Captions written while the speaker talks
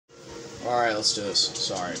Alright, let's do this.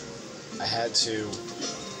 Sorry. I had to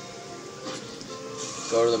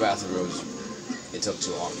go to the bathroom. It took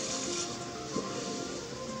too long.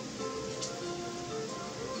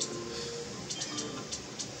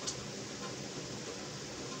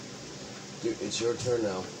 Dude, it's your turn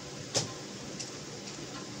now.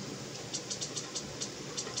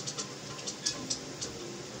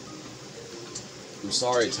 I'm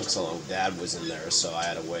sorry it took so long. Dad was in there, so I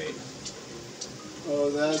had to wait.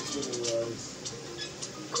 Oh, that's what it was.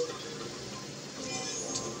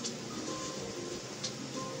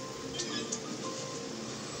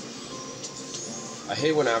 I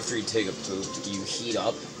hate when after you take a poop, you heat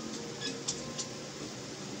up.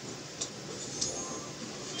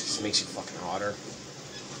 Just makes you fucking hotter.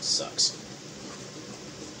 Sucks.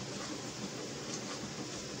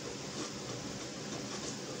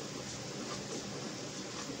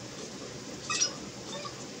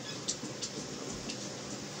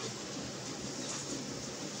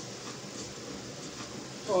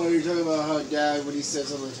 Oh, you're talking about how Dad, when he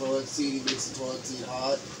sits on the toilet seat, he makes the toilet seat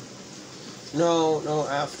hot? No,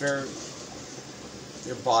 after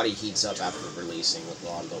your body heats up after releasing a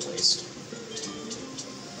lot of the waste.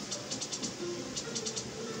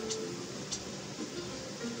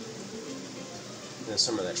 And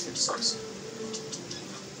some of that shit sucks.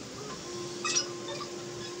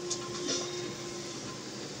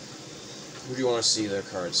 Who do you want to see their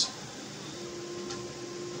cards?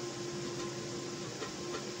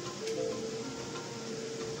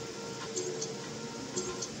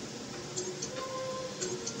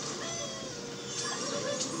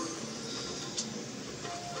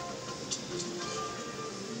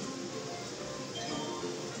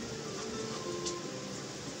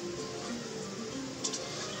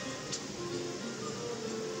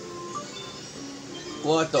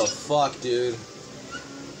 What the fuck, dude?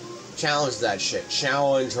 Challenge that shit.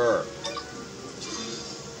 Challenge her.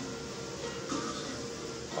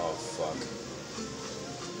 Oh, fuck.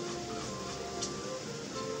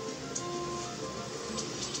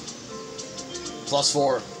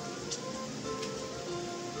 +4.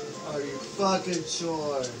 Are you fucking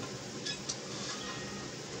sure?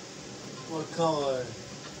 What color?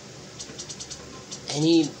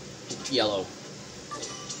 Any yellow.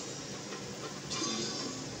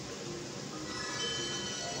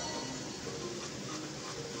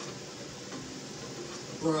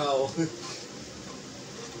 Bro.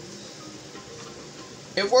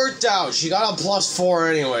 It worked out. She got a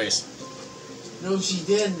 +4 anyways. No, she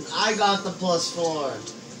didn't. I got the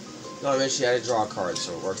 +4. No, I mean she had to draw a card,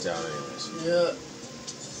 so it worked out anyways. Yeah.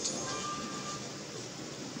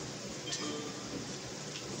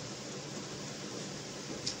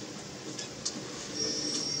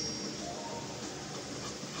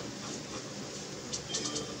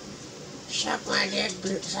 Suck my dick,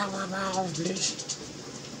 bitch. Suck my balls, bitch.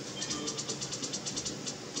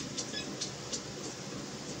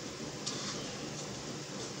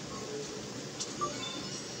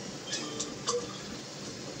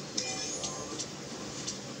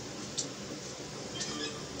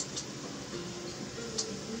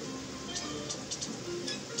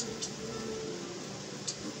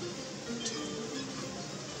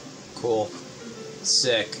 Cool.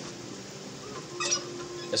 Sick.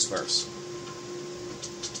 Disperse.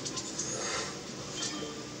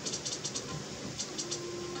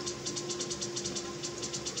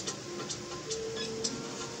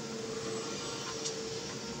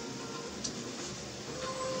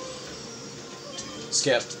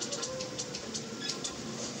 Skip.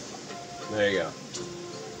 There you go.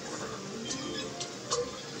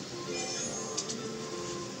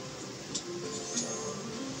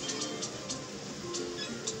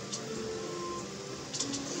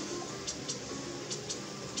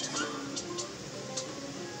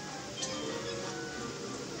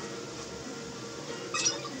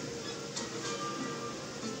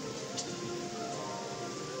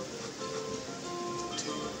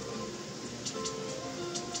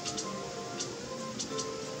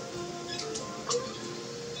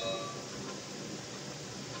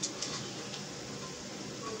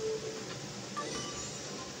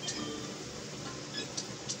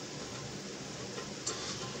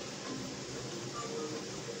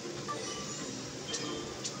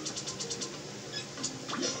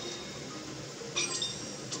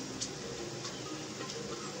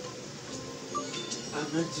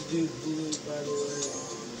 I meant to do blue, by the way.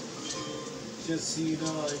 Just so you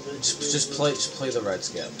know, I meant to do Just play the red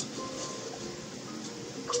skip.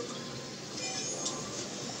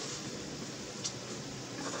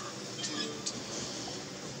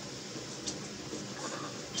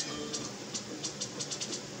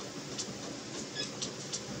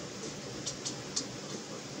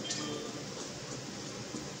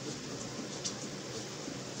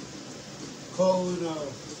 Kona.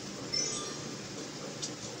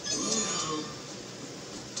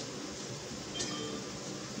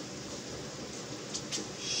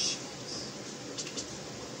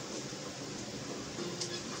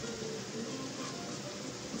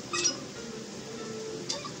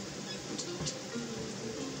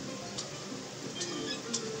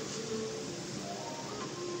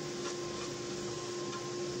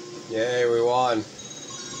 Yay, we won.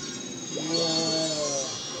 Yeah.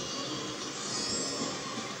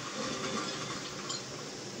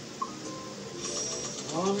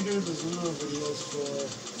 How long are we doing this Uno videos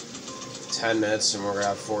for? 10 minutes and we're gonna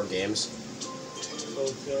have 4 games.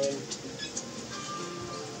 Okay.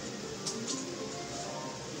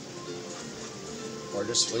 Or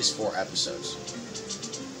just at least 4 episodes.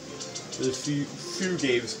 There's few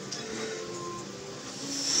games.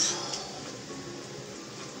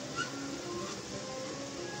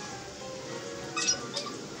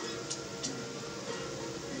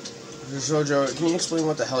 So, Joe, can you explain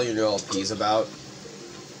what the hell your new LP is about?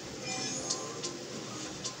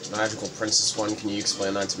 Magical Princess one, can you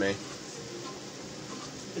explain that to me?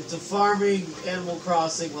 It's a farming, Animal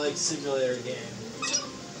Crossing like simulator game.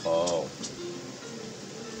 Oh.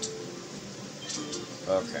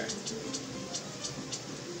 Okay.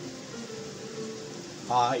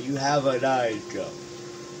 You have a 9, Joe.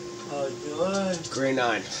 Oh, do I? Green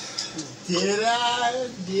 9. Did I?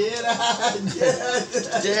 Did I?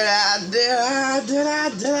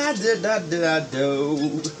 Did I?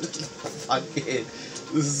 Do. Fucking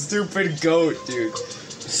stupid goat, dude.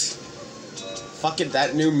 Fucking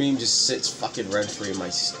that new meme just sits fucking rent-free in my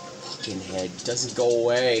fucking head. Doesn't go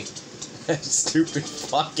away. That stupid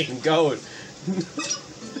fucking goat.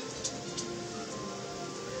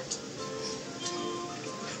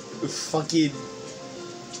 Fucking.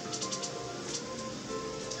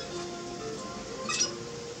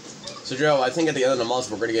 So, Joe, I think at the end of the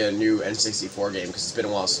month we're gonna get a new N64 game because it's been a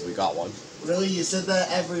while since we got one. Really? You said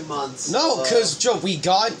that every month. No, because, Joe, we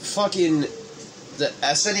got fucking the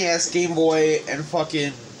SNES, Game Boy, and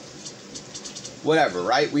fucking whatever,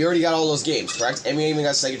 right? We already got all those games, correct? And we even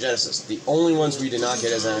got Sega Genesis. The only ones we did not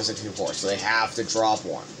get is N64, so they have to drop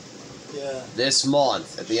one. Yeah. This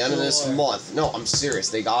month, at the end of this month. No, I'm serious,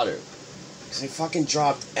 they got to. Because they fucking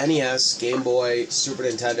dropped NES, Game Boy, Super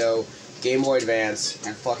Nintendo, Game Boy Advance,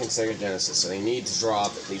 and fucking Sega Genesis, so they need to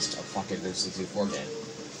drop at least a fucking N64 game.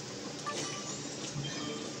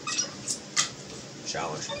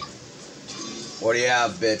 Challenge. What do you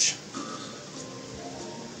have, bitch?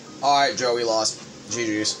 Alright, Joe, we lost.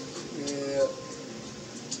 GG's. Yeah.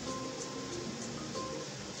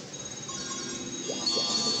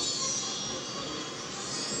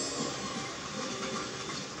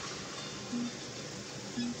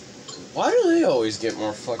 Why do they always get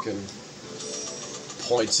more fucking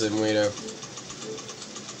points than we do?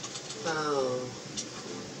 Oh.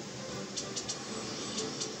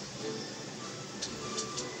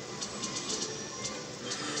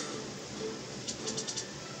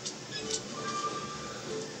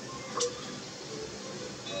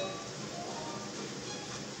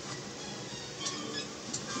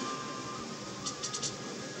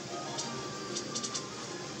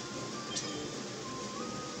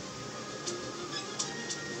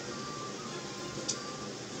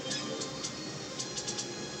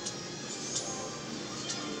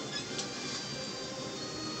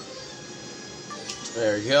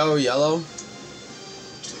 There you go, yellow.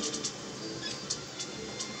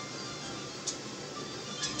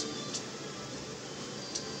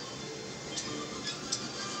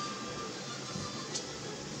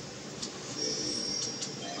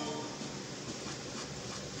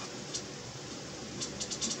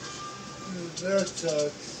 That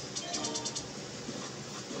sucks.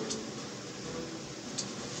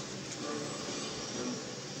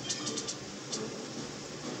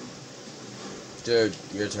 Dude,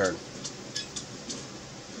 your turn.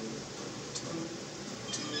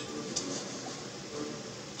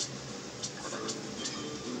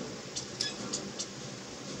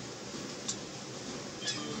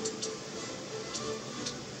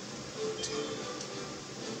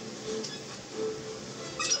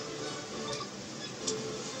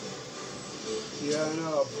 Yeah, I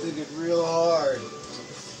know. I'm thinking real hard.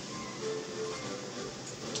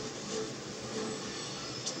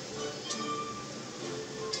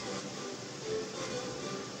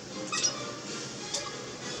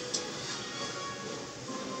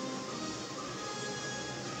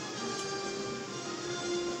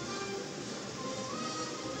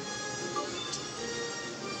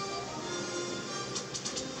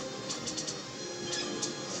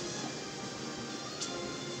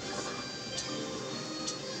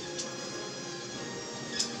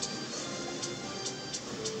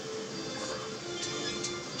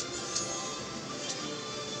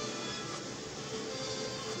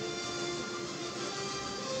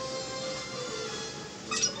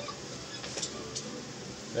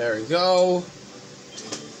 There we go.